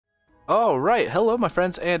Alright, hello my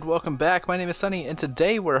friends and welcome back. My name is Sunny and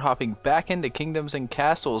today we're hopping back into Kingdoms and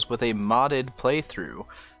Castles with a modded playthrough.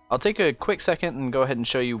 I'll take a quick second and go ahead and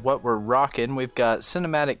show you what we're rocking. We've got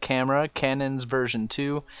Cinematic Camera, Cannons version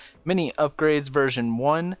 2, Mini Upgrades version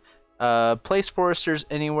 1, Place Foresters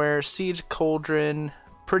Anywhere, Siege Cauldron,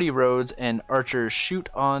 Pretty Roads, and Archers Shoot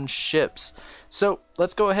on Ships. So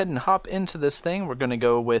let's go ahead and hop into this thing. We're going to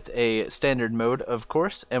go with a standard mode, of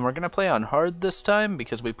course, and we're going to play on hard this time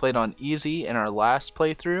because we played on easy in our last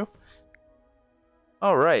playthrough.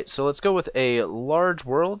 Alright, so let's go with a large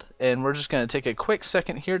world, and we're just going to take a quick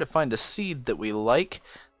second here to find a seed that we like.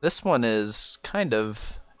 This one is kind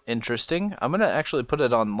of interesting. I'm going to actually put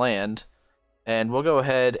it on land. And we'll go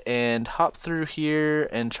ahead and hop through here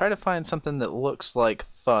and try to find something that looks like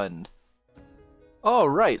fun.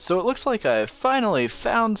 Alright, so it looks like I finally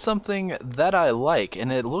found something that I like,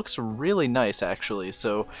 and it looks really nice actually.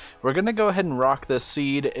 So we're going to go ahead and rock this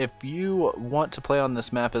seed. If you want to play on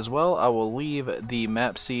this map as well, I will leave the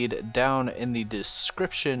map seed down in the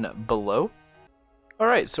description below.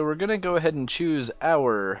 Alright, so we're going to go ahead and choose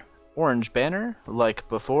our orange banner like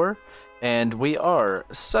before, and we are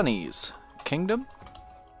Sunny's Kingdom,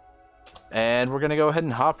 and we're gonna go ahead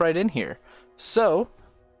and hop right in here. So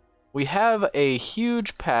we have a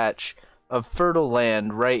huge patch of fertile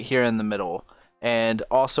land right here in the middle, and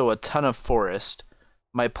also a ton of forest.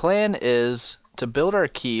 My plan is to build our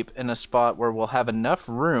keep in a spot where we'll have enough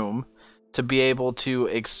room to be able to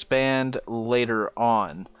expand later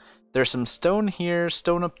on. There's some stone here,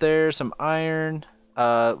 stone up there, some iron.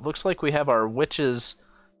 Looks like we have our witch's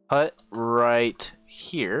hut right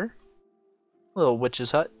here. Little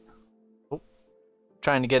witch's hut. Oh,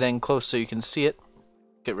 trying to get in close so you can see it.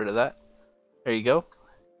 Get rid of that. There you go.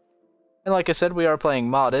 And like I said, we are playing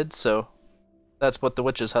modded, so that's what the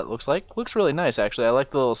witch's hut looks like. Looks really nice actually. I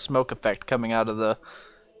like the little smoke effect coming out of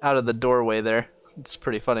the doorway there. It's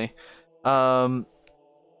pretty funny.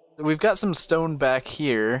 We've got some stone back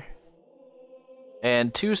here,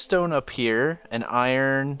 and 2 stone up here, an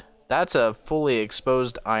iron. That's a fully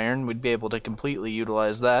exposed iron. We'd be able to completely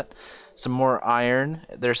utilize that. Some more iron.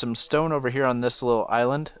 There's some stone over here on this little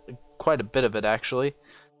island. Quite a bit of it, actually.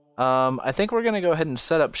 I think we're going to go ahead and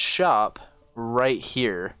set up shop right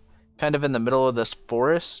here. Kind of in the middle of this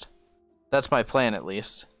forest. That's my plan, at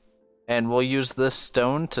least. And we'll use this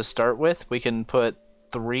stone to start with. We can put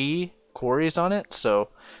 3 quarries on it, so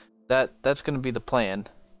that's going to be the plan.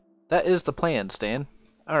 That is the plan, Stan.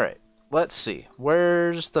 Alright. Let's see,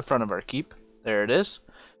 where's the front of our keep? There it is.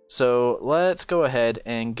 So let's go ahead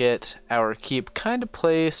and get our keep kind of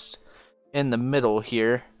placed in the middle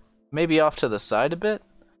here, maybe off to the side a bit.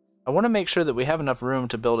 I want to make sure that we have enough room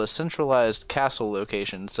to build a centralized castle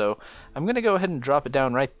location, so I'm going to go ahead and drop it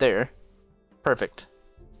down right there. Perfect.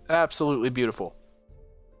 Absolutely beautiful.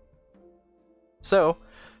 So,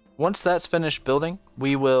 once that's finished building,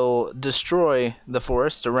 we will destroy the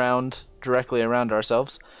forest directly around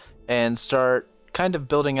ourselves, and start kind of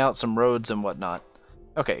building out some roads and whatnot.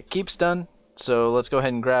 Okay, keep's done, so let's go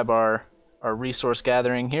ahead and grab our resource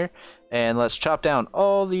gathering here, and let's chop down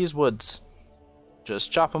all these woods.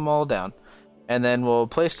 Just chop them all down. And then we'll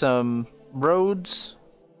place some roads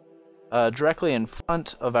directly in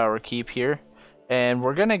front of our keep here, and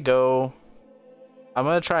we're gonna go, I'm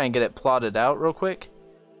gonna try and get it plotted out real quick,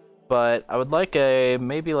 but I would like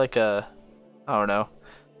maybe like a, I don't know,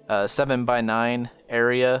 a 7x9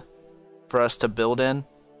 area for us to build in,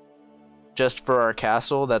 just for our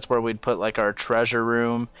castle. That's where we'd put like our treasure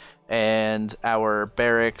room and our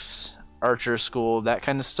barracks, archer school, that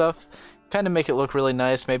kind of stuff. Kind of make it look really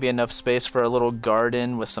nice. Maybe enough space for a little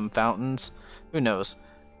garden with some fountains. Who knows?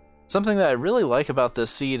 Something that I really like about this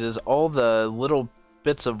seed is all the little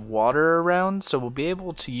bits of water around, so we'll be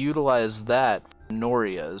able to utilize that for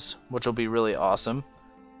Norias, which will be really awesome.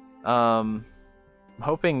 I'm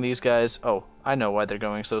hoping these guys, oh, I know why they're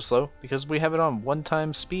going so slow, because we have it on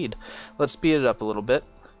 1x speed. Let's speed it up a little bit.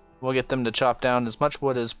 We'll get them to chop down as much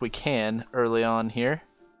wood as we can early on here.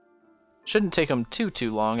 Shouldn't take them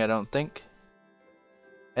too long, I don't think.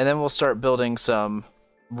 And then we'll start building some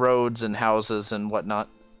roads and houses and whatnot.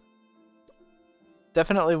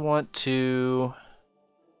 Definitely want to,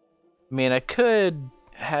 I mean, I could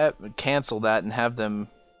cancel that and have them,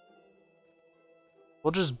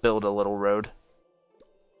 we'll just build a little road.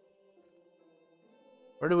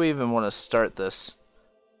 Where do we even want to start this?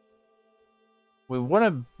 We want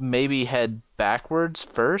to maybe head backwards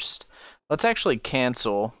first. Let's actually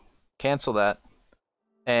cancel that.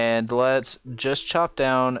 And let's just chop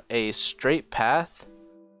down a straight path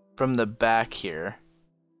from the back here.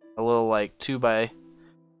 A little like 2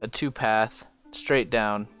 path straight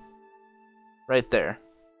down. Right there.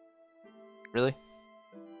 Really?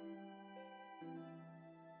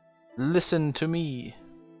 Listen to me.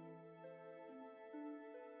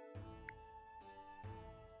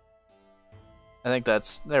 I think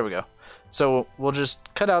that's, there we go. So we'll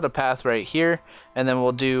just cut out a path right here, and then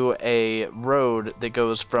we'll do a road that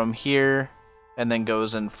goes from here and then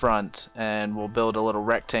goes in front, and we'll build a little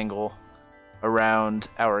rectangle around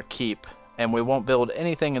our keep. And we won't build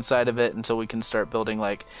anything inside of it until we can start building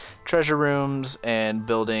like treasure rooms and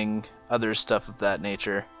building other stuff of that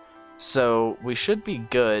nature. So we should be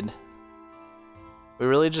good. We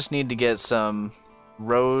really just need to get some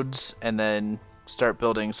roads and then start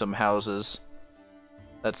building some houses.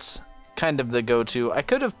 That's kind of the go-to. I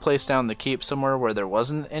could have placed down the keep somewhere where there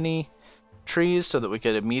wasn't any trees so that we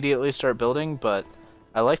could immediately start building, but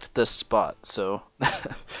I liked this spot, so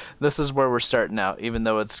this is where we're starting out, even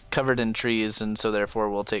though it's covered in trees, and so therefore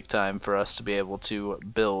will take time for us to be able to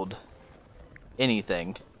build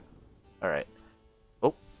anything. Alright.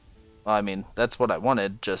 Oh, well, I mean, that's what I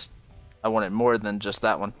wanted, just I wanted more than just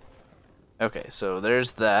that one. Okay, so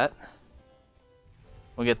there's that.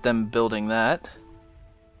 We'll get them building that.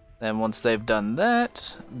 Then once they've done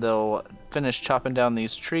that, they'll finish chopping down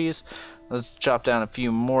these trees. Let's chop down a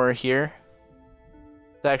few more here.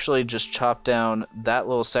 Actually just chop down that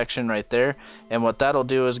little section right there, and what that'll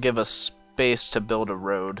do is give us space to build a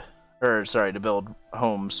road, or sorry, to build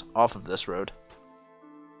homes off of this road.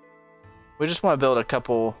 We just want to build a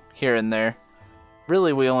couple here and there.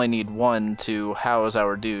 Really, we only need one to house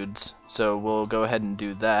our dudes, so we'll go ahead and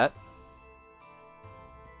do that.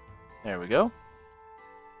 There we go.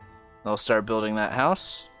 They'll start building that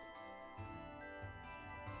house.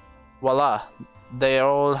 Voila, they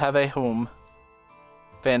all have a home.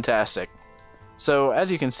 Fantastic. So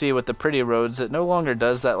as you can see with the pretty roads, it no longer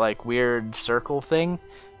does that like weird circle thing,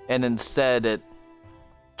 and instead it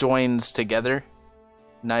joins together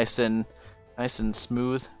nice and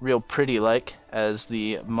smooth, real pretty like, as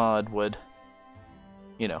the mod would,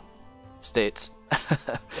 you know, states.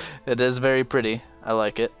 It is very pretty. I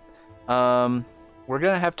like it. We're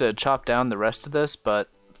gonna have to chop down the rest of this, but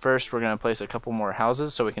first we're gonna place a couple more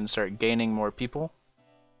houses so we can start gaining more people.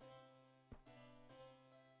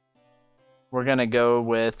 We're gonna go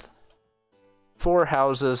with 4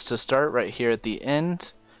 houses to start right here at the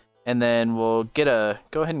end, and then we'll go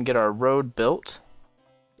ahead and get our road built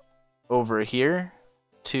over here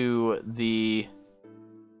to the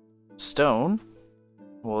stone.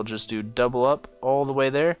 We'll just do double up all the way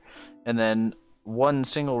there, and then one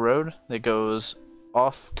single road that goes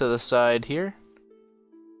off to the side here.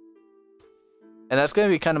 And that's going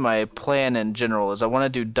to be kind of my plan in general, is I want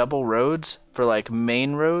to do double roads for like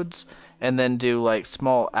main roads, and then do like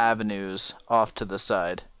small avenues off to the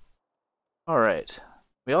side. Alright.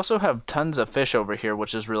 We also have tons of fish over here,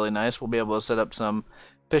 which is really nice. We'll be able to set up some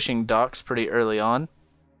fishing docks pretty early on.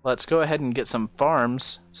 Let's go ahead and get some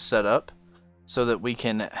farms set up so that we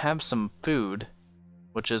can have some food,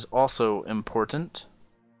 which is also important.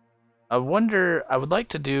 I would like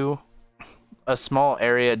to do a small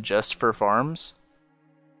area just for farms.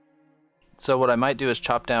 So what I might do is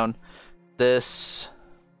chop down this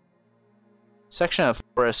section of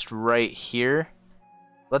forest right here.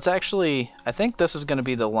 Let's actually, I think this is going to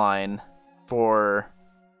be the line for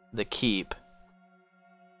the keep.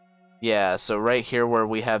 Yeah, so right here where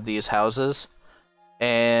we have these houses.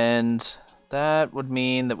 And that would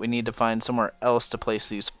mean that we need to find somewhere else to place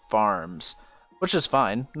these farms, which is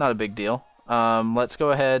fine, not a big deal. Let's go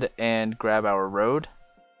ahead and grab our road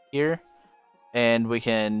here, and we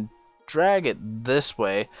can drag it this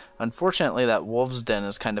way. Unfortunately, that wolf's den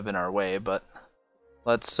is kind of in our way, but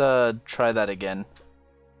let's try that again.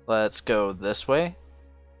 Let's go this way.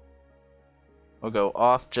 We'll go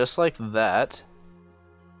off just like that.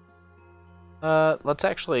 Let's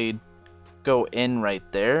actually go in right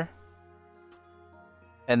there.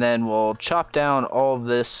 And then we'll chop down all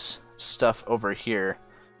this stuff over here,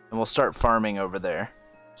 and we'll start farming over there.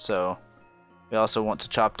 So we also want to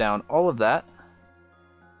chop down all of that.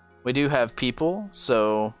 We do have people,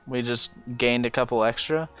 so we just gained a couple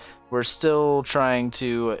extra. We're still trying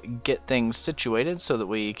to get things situated so that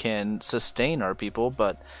we can sustain our people,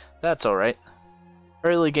 but that's alright.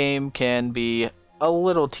 Early game can be a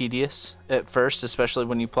little tedious at first, especially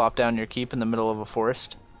when you plop down your keep in the middle of a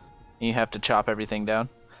forest and you have to chop everything down.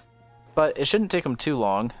 But it shouldn't take them too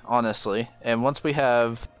long, honestly. And once we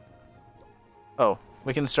have... Oh,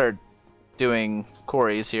 we can start doing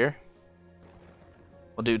quarries here.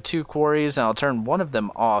 We'll do 2 quarries, and I'll turn one of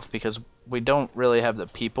them off because we don't really have the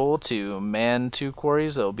people to man 2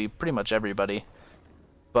 quarries. It'll be pretty much everybody.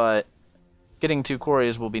 But getting 2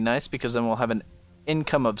 quarries will be nice because then we'll have an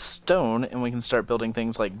income of stone, and we can start building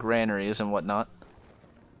things like granaries and whatnot.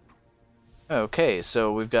 Okay,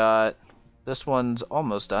 so we've got... this one's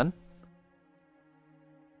almost done.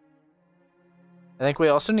 I think we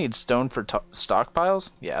also need stone for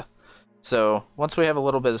stockpiles. Yeah. So once we have a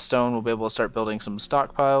little bit of stone, we'll be able to start building some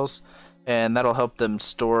stockpiles, and that'll help them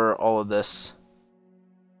store all of this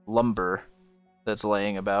lumber that's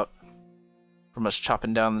laying about from us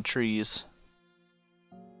chopping down the trees.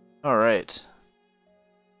 Alright.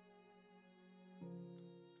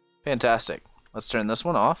 Fantastic. Let's turn this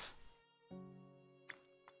one off.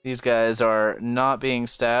 These guys are not being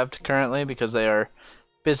stabbed currently because they are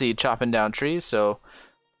busy chopping down trees, so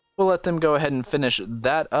we'll let them go ahead and finish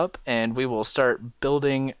that up, and we will start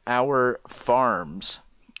building our farms.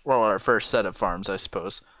 Well, our first set of farms, I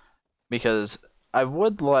suppose. Because I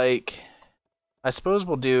would like... I suppose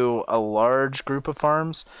we'll do a large group of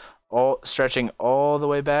farms, all stretching all the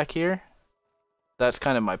way back here. That's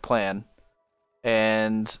kind of my plan.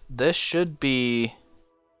 And this should be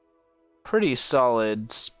pretty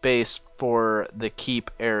solid space for the keep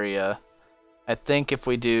area. I think if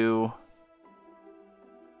we do...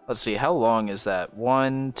 let's see, how long is that?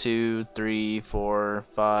 1, 2, 3, 4,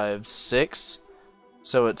 5, 6.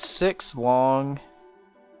 So it's 6 long,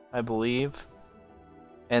 I believe.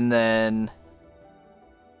 And then...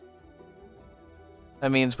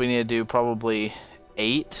 that means we need to do probably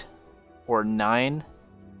 8 or 9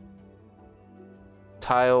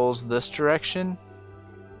 tiles this direction.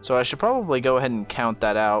 So I should probably go ahead and count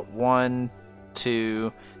that out. 1,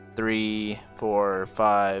 2, 3, 4,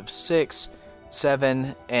 5, 6,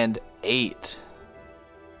 7, and 8.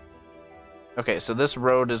 Okay, so this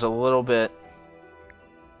road is a little bit...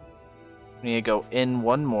 we need to go in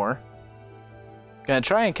one more. I'm gonna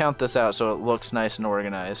try and count this out so it looks nice and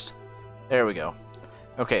organized. There we go.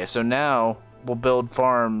 Okay, so now we'll build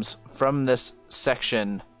farms from this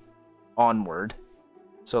section onward.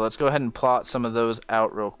 So let's go ahead and plot some of those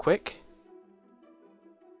out real quick.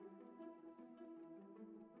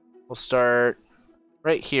 We'll start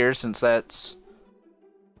right here, since that's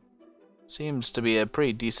seems to be a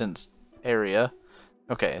pretty decent area.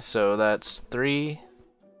 Okay, so that's 3.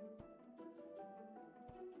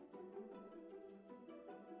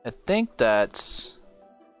 I think that's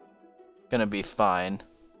gonna be fine.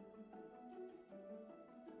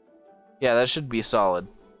 Yeah, that should be solid.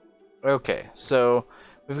 Okay, so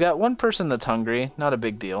we've got one person that's hungry. Not a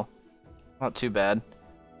big deal. Not too bad.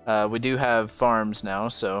 We do have farms now,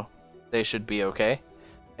 so they should be okay.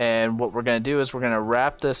 And what we're going to do is we're going to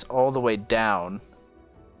wrap this all the way down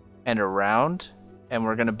and around, and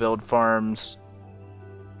we're going to build farms.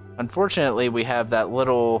 Unfortunately, we have that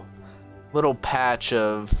little patch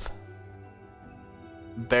of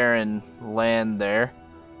barren land there.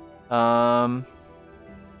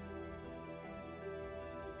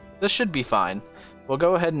 This should be fine. We'll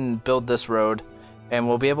go ahead and build this road, and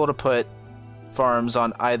we'll be able to put farms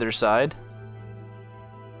on either side.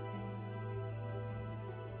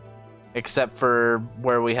 Except for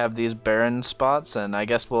where we have these barren spots, and I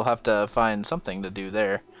guess we'll have to find something to do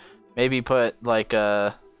there. Maybe put like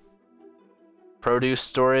a produce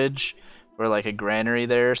storage or like a granary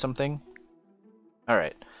there or something.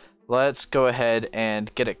 Alright, let's go ahead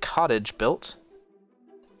and get a cottage built.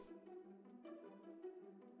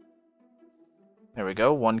 There we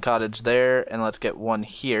go, one cottage there, and let's get one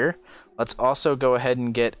here. Let's also go ahead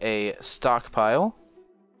and get a stockpile.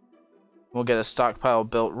 We'll get a stockpile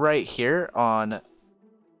built right here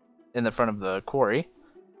in the front of the quarry.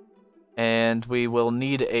 And we will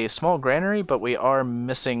need a small granary, but we are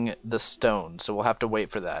missing the stone, so we'll have to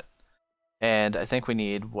wait for that. And I think we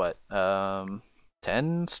need, what,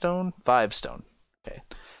 10 stone? 5 stone. Okay,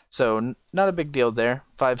 so not a big deal there.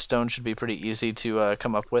 5 stone should be pretty easy to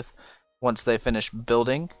come up with once they finish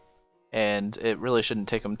building, and it really shouldn't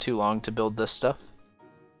take them too long to build this stuff.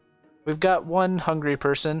 We've got one hungry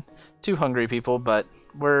person, 2 hungry people, but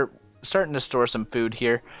we're starting to store some food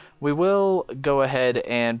here. We will go ahead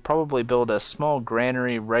and probably build a small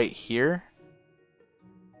granary right here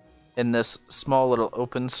in this small little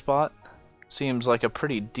open spot. Seems like a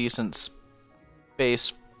pretty decent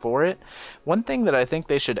space for it. One thing that I think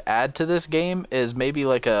they should add to this game is maybe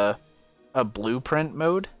like a blueprint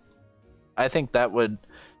mode. I think that would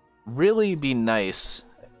really be nice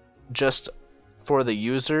just for the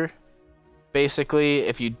user. Basically,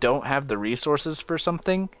 if you don't have the resources for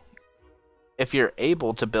something, if you're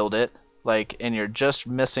able to build it, like, and you're just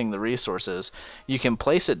missing the resources, you can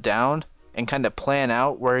place it down and kind of plan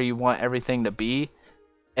out where you want everything to be,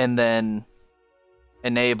 and then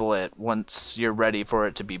enable it once you're ready for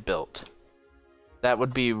it to be built. That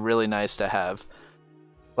would be really nice to have.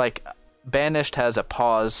 Like, Banished has a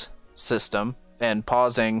pause system, and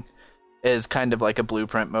pausing is kind of like a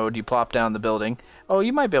blueprint mode. You plop down the building. Oh,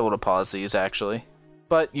 you might be able to pause these actually,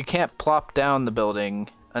 but you can't plop down the building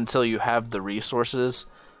until you have the resources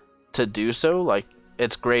to do so. Like,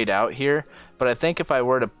 it's grayed out here, but I think if I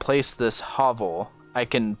were to place this hovel, I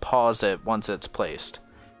can pause it once it's placed.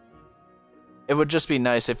 It would just be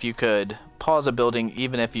nice if you could pause a building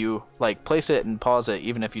even if you, like, place it and pause it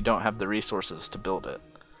even if you don't have the resources to build it.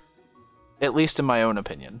 At least in my own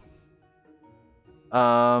opinion.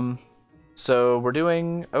 So we're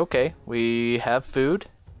doing okay. We have food.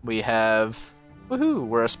 We have... Woohoo!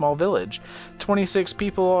 We're a small village. 26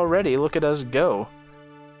 people already. Look at us go.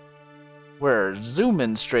 We're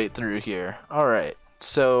zooming straight through here. Alright.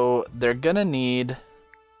 So they're gonna need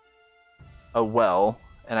a well.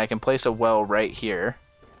 And I can place a well right here.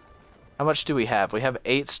 How much do we have? We have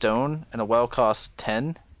 8 stone. And a well costs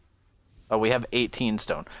 10. Oh, we have 18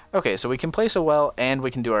 stone. Okay, so we can place a well and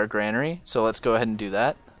we can do our granary. So let's go ahead and do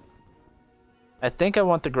that. I think I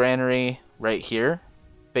want the granary right here.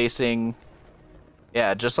 Facing...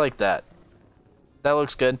 Yeah, just like that. That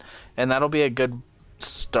looks good. And that'll be a good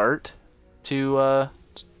start to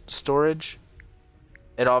storage.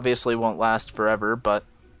 It obviously won't last forever, but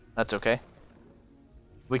that's okay.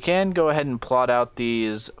 We can go ahead and plot out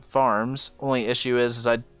these farms. Only issue is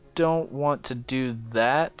I don't want to do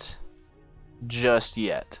that just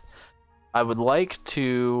yet. I would like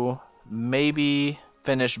to maybe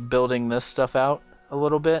finish building this stuff out a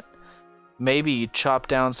little bit. Maybe chop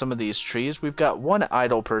down some of these trees. We've got 1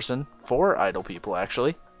 idle person, 4 idle people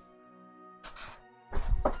actually.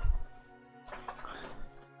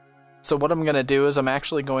 So what I'm going to do is I'm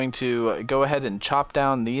actually going to go ahead and chop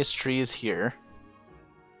down these trees here.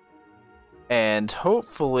 And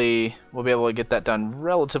hopefully we'll be able to get that done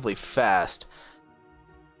relatively fast.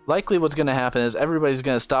 Likely what's going to happen is everybody's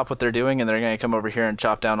going to stop what they're doing and they're going to come over here and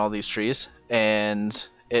chop down all these trees. And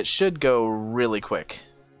it should go really quick.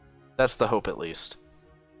 That's the hope, at least.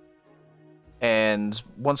 And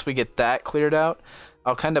once we get that cleared out,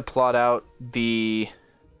 I'll kind of plot out the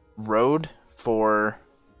road for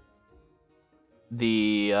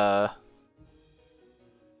the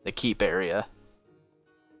keep area,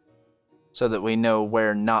 so that we know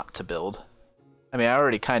where not to build. I mean, I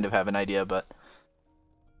already kind of have an idea, but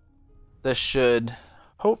this should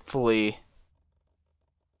hopefully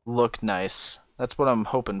look nice. That's what I'm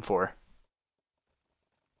hoping for.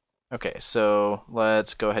 Okay, so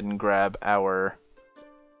let's go ahead and grab our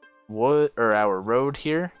wood, or our road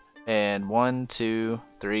here. And 1, 2,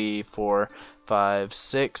 3, 4, 5,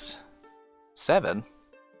 6, 7.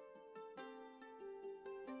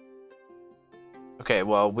 Okay,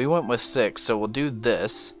 well, we went with 6, so we'll do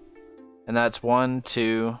this. And that's 1,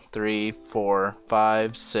 2, 3, 4,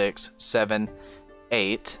 5, 6, 7,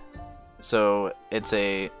 8. So it's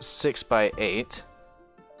a 6 by 8.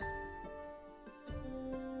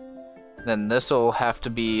 Then this will have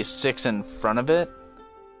to be 6 in front of it.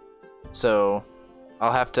 So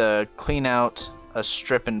I'll have to clean out a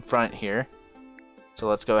strip in front here. So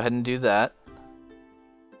let's go ahead and do that.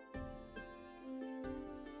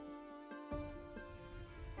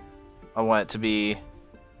 I want it to be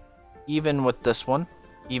even with this one.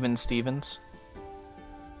 Even Stevens.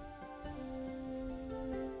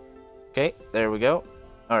 Okay, there we go.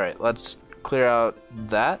 Alright, let's clear out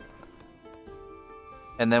that.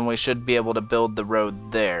 And then we should be able to build the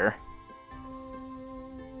road there.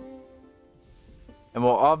 And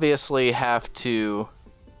we'll obviously have to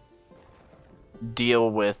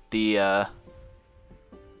deal with the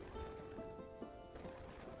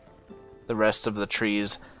rest of the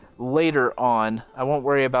trees later on. I won't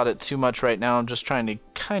worry about it too much right now. I'm just trying to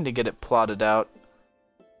kind of get it plotted out.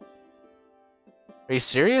 Are you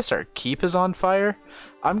serious? Our keep is on fire?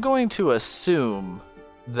 I'm going to assume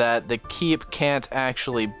that the keep can't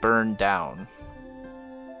actually burn down.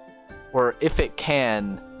 Or if it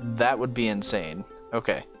can, that would be insane.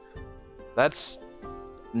 Okay. That's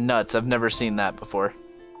nuts. I've never seen that before.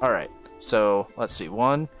 Alright, so let's see.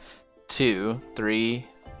 1, 2, 3,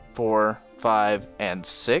 4, 5, and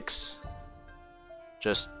 6.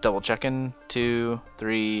 Just double checking. 2,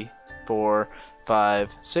 3, 4,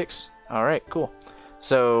 5, 6. Alright, cool.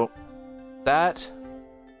 So that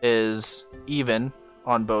is even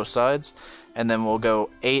on both sides, and then we'll go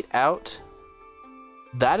 8 out.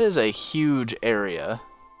 That is a huge area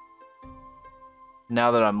now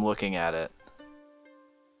that I'm looking at it.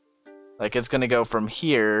 Like, it's gonna go from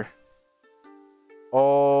here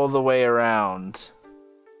all the way around.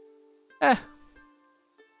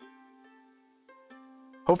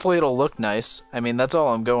 Hopefully it'll look nice. I mean, that's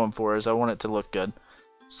all I'm going for, is I want it to look good.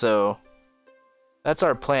 So that's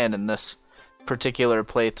our plan in this particular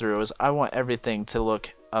playthrough is I want everything to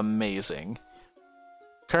look amazing.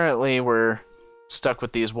 Currently, we're stuck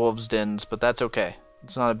with these wolves' dens, but that's okay.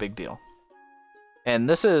 It's not a big deal. And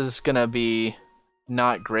this is gonna be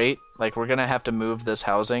not great. Like, we're gonna have to move this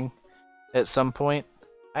housing at some point.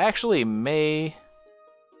 I actually may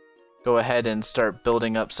go ahead and start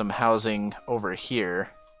building up some housing over here.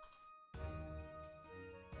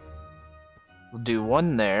 We'll do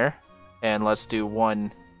one there, and let's do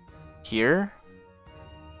one here.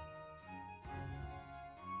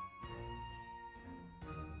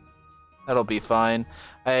 That'll be fine.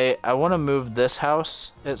 I want to move this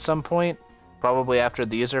house at some point, probably after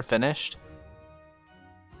these are finished.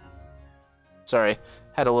 Sorry,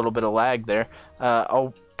 had a little bit of lag there.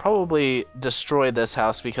 I'll probably destroy this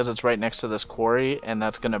house because it's right next to this quarry, and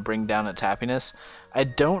that's going to bring down its happiness. I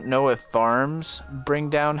don't know if farms bring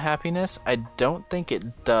down happiness. I don't think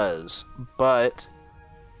it does, but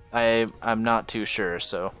I'm not too sure,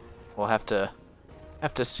 so we'll have to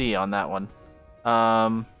see on that one.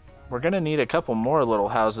 We're going to need a couple more little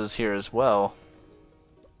houses here as well.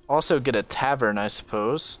 Also get a tavern, I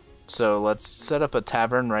suppose. So let's set up a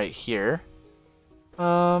tavern right here.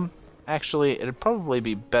 Actually, it'd probably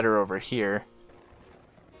be better over here.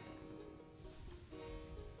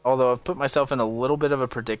 Although I've put myself in a little bit of a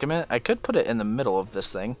predicament, I could put it in the middle of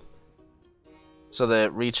this thing so that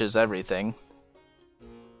it reaches everything.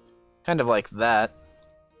 Kind of like that.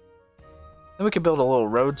 Then we could build a little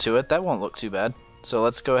road to it. That won't look too bad. So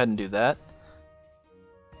let's go ahead and do that.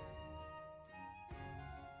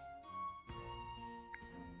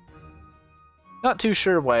 Not too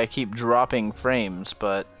sure why I keep dropping frames,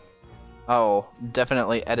 but I'll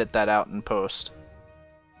definitely edit that out in post,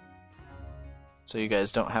 so you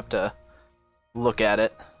guys don't have to look at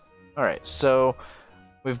it. Alright, so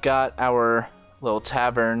we've got our little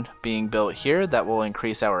tavern being built here. That will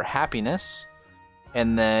increase our happiness.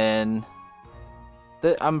 And then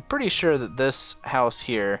I'm pretty sure that this house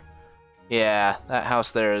here, yeah, that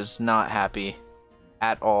house there is not happy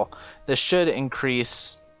at all. This should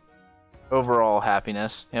increase overall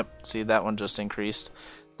happiness. Yep, see, that one just increased.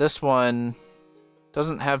 This one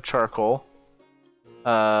doesn't have charcoal.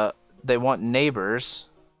 They want neighbors,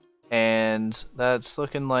 and that's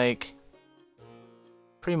looking like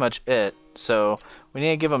pretty much it. So we need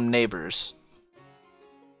to give them neighbors.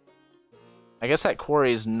 I guess that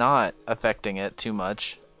quarry's not affecting it too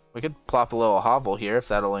much. We could plop a little hovel here if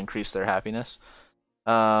that'll increase their happiness.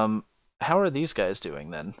 How are these guys doing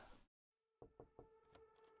then?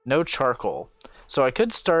 No charcoal. So I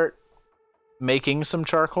could start making some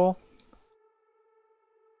charcoal.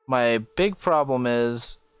 My big problem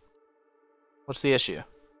is, what's the issue?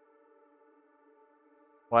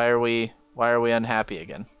 Why are we unhappy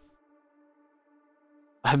again?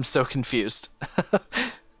 I'm so confused.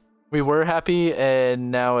 We were happy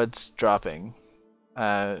and now it's dropping.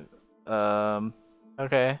 Okay.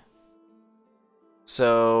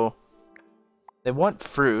 So they want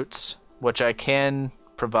fruits, which I can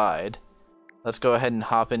provide. Let's go ahead and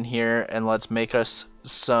hop in here and let's make us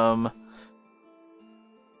some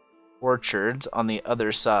orchards on the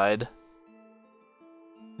other side.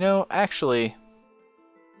 No, actually,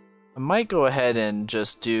 I might go ahead and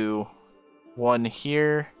just do one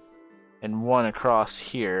here and one across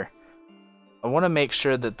here. I want to make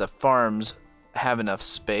sure that the farms have enough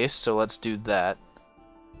space, so let's do that.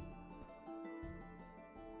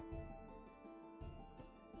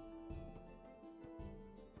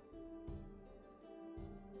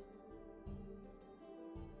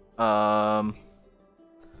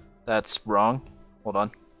 That's wrong. Hold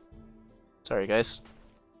on. Sorry, guys.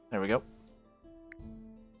 There we go.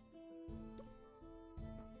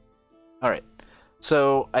 Alright.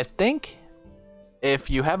 So, I think if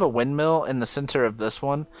you have a windmill in the center of this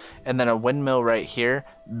one, and then a windmill right here,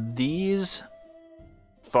 these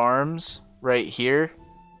farms right here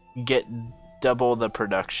get double the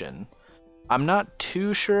production. I'm not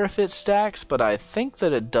too sure if it stacks, but I think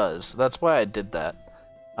that it does. That's why I did that.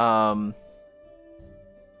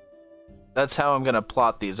 That's how I'm going to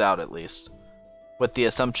plot these out, at least, with the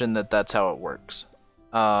assumption that that's how it works.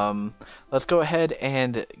 Let's go ahead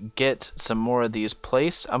and get some more of these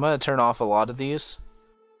placed. I'm going to turn off a lot of these.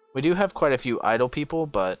 We do have quite a few idle people,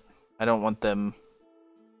 but I don't want them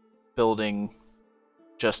building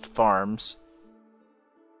just farms.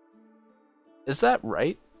 Is that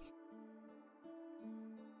right?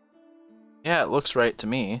 Yeah, it looks right to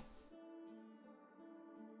me.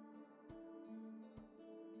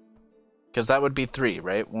 Because that would be 3,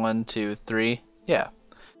 right? 1, 2, 3. Yeah.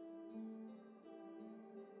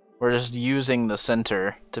 We're just using the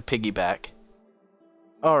center to piggyback.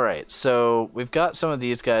 Alright, so we've got some of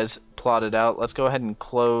these guys plotted out. Let's go ahead and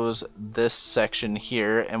close this section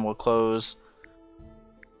here, and we'll close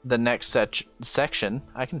the next section.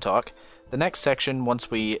 I can talk. The next section once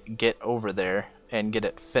we get over there and get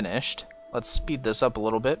it finished. Let's speed this up a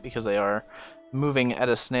little bit because they are moving at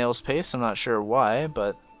a snail's pace. I'm not sure why,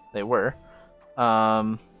 but they were.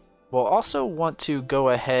 We'll also want to go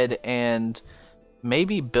ahead and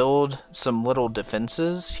maybe build some little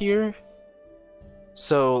defenses here.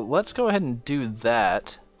 So let's go ahead and do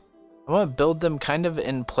that. I want to build them kind of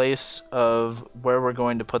in place of where we're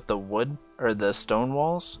going to put the wood or the stone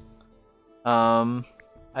walls.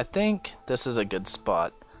 I think this is a good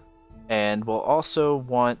spot. And we'll also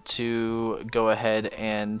want to go ahead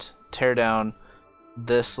and tear down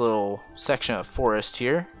this little section of forest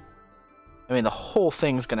here. I mean, the whole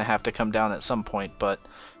thing's going to have to come down at some point, but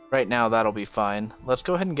right now that'll be fine. Let's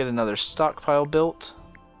go ahead and get another stockpile built.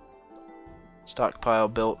 Stockpile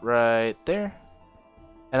built right there.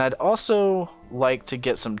 And I'd also like to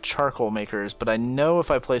get some charcoal makers, but I know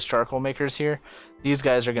if I place charcoal makers here, these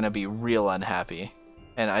guys are going to be real unhappy.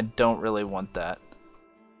 And I don't really want that.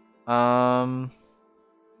 I'm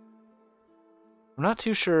not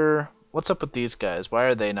too sure what's up with these guys. Why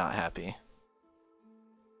are they not happy?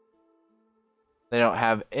 They don't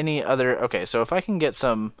have any other... Okay, so if I can get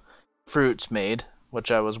some fruits made,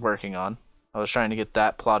 which I was working on. I was trying to get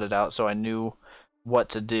that plotted out so I knew what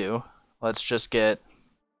to do. Let's just get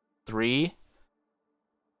 3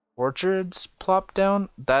 orchards plopped down.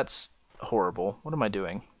 That's horrible. What am I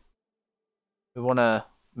doing? We want to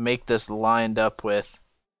make this lined up with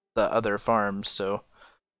the other farms, so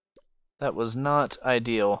that was not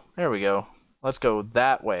ideal. There we go. Let's go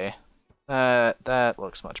that way. That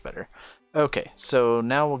looks much better. Okay, so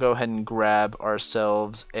now we'll go ahead and grab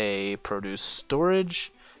ourselves a produce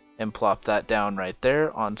storage and plop that down right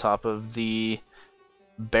there on top of the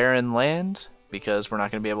barren land, because we're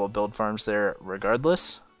not going to be able to build farms there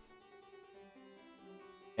regardless.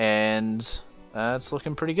 And that's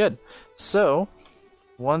looking pretty good. So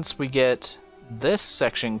once we get this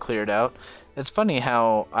section cleared out, it's funny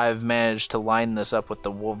how I've managed to line this up with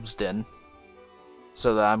the wolves' den,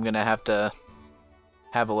 so that I'm going to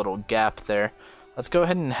have a little gap there. Let's go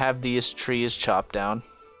ahead and have these trees chopped down.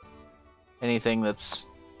 Anything that's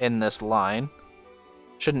in this line.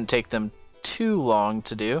 Shouldn't take them too long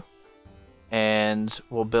to do. And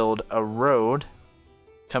we'll build a road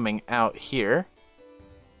coming out here,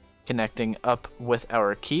 connecting up with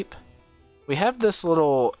our keep. We have this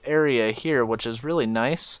little area here which is really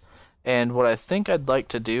nice, and what I think I'd like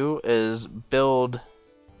to do is build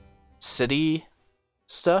city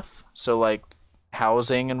stuff, so like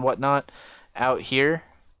housing and whatnot out here,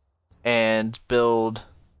 and build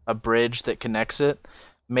a bridge that connects it.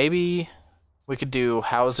 Maybe we could do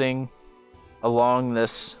housing along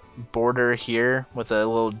this border here with a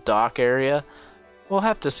little dock area. We'll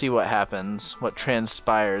have to see what happens, what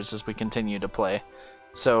transpires as we continue to play.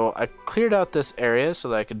 So I cleared out this area so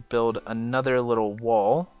that I could build another little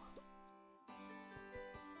wall.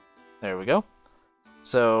 There we go.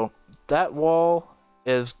 So that wall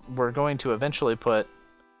is we're going to eventually put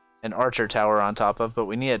an archer tower on top of, but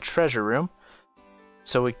we need a treasure room.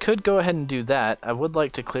 So we could go ahead and do that. I would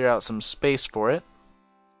like to clear out some space for it.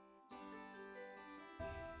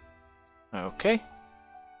 Okay.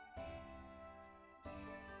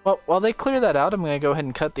 Well, while they clear that out, I'm going to go ahead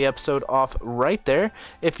and cut the episode off right there.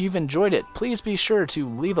 If you've enjoyed it, please be sure to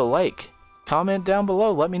leave a like. Comment down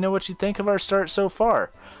below. Let me know what you think of our start so far.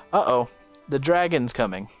 Uh-oh. The dragon's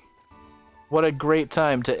coming. What a great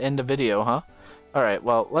time to end a video, huh? Alright,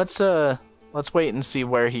 well, let's wait and see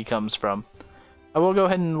where he comes from. I will go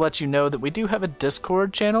ahead and let you know that we do have a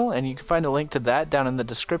Discord channel, and you can find a link to that down in the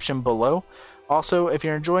description below. Also, if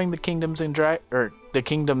you're enjoying the Kingdoms and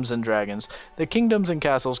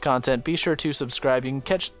Castles content, be sure to subscribe. You can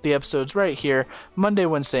catch the episodes right here, Monday,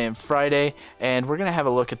 Wednesday, and Friday, and we're gonna have a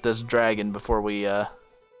look at this dragon before we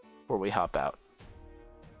hop out.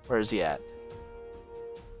 Where is he at?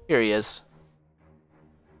 Here he is.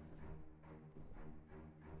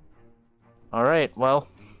 Alright, well,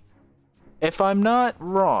 if I'm not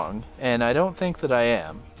wrong, and I don't think that I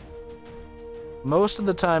am, most of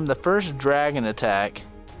the time the first dragon attack,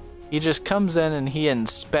 he just comes in and he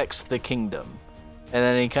inspects the kingdom, and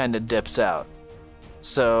then he kind of dips out.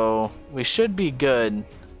 So we should be good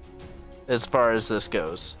as far as this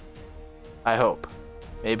goes. I hope.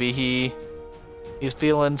 Maybe he's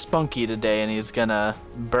feeling spunky today and he's gonna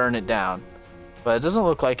burn it down. But it doesn't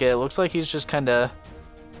look like it. It looks like he's just kind of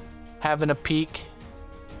having a peek,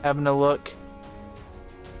 having a look.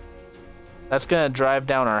 That's gonna drive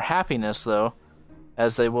down our happiness though,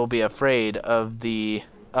 as they will be afraid of the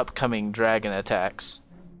upcoming dragon attacks.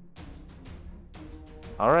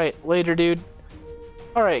 Alright, later, dude.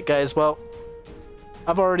 Alright, guys, well,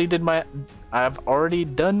 I've already done my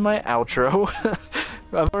outro.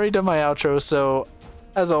 I've already done my outro, so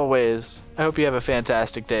as always, I hope you have a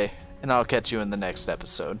fantastic day, and I'll catch you in the next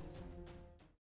episode.